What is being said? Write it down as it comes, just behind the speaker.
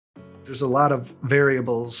There's a lot of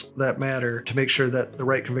variables that matter to make sure that the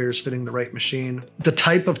right conveyor is fitting the right machine. The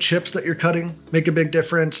type of chips that you're cutting make a big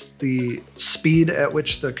difference. The speed at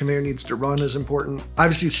which the conveyor needs to run is important.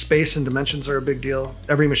 Obviously, space and dimensions are a big deal.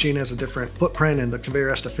 Every machine has a different footprint and the conveyor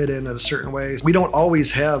has to fit in a certain way. We don't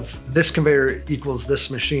always have this conveyor equals this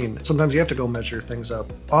machine. Sometimes you have to go measure things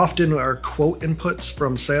up. Often our quote inputs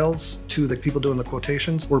from sales to the people doing the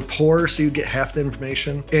quotations were poor, so you get half the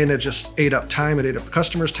information, and it just ate up time. It ate up the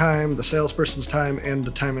customer's time, the salesperson's time, and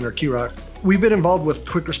the time in our QRock. We've been involved with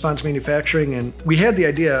quick response manufacturing, and we had the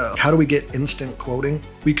idea, how do we get instant quoting?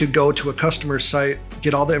 We could go to a customer's site,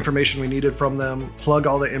 get all the information we needed from them, plug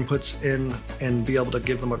all the inputs in, and be able to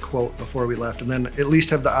give them a quote before we left, and then at least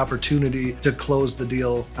have the opportunity to close the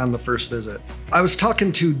deal on the first visit. I was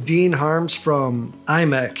talking to Dean Harms from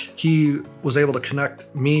IMEC. He was able to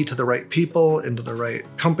connect me to the right people, into the right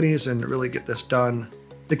companies, and really get this done.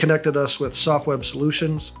 They connected us with Softweb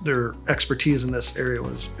Solutions. Their expertise in this area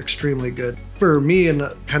was extremely good. For me, in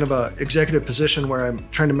a kind of an executive position where I'm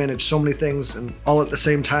trying to manage so many things and all at the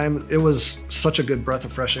same time, it was such a good breath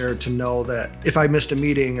of fresh air to know that if I missed a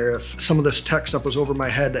meeting or if some of this tech stuff was over my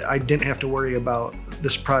head, I didn't have to worry about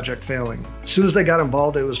this project failing. As soon as they got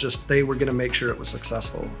involved, it was just they were going to make sure it was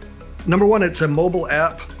successful. Number one, it's a mobile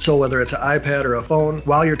app. So whether it's an iPad or a phone,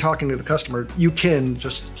 while you're talking to the customer, you can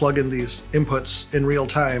just plug in these inputs in real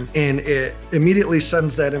time, and it immediately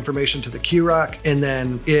sends that information to the QRock, and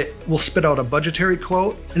then it will spit out a budgetary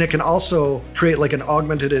quote. And it can also create like an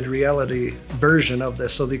augmented reality version of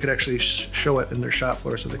this so they could actually show it in their shop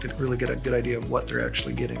floor so they could really get a good idea of what they're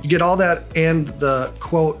actually getting. You get all that and the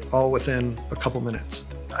quote all within a couple minutes.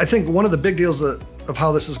 I think one of the big deals of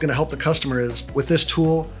how this is going to help the customer is with this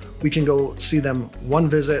tool, we can go see them one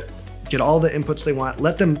visit, get all the inputs they want,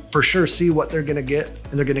 let them for sure see what they're gonna get,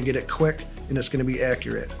 and they're gonna get it quick, and it's gonna be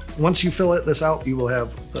accurate. Once you fill this out, you will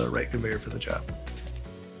have the right conveyor for the job.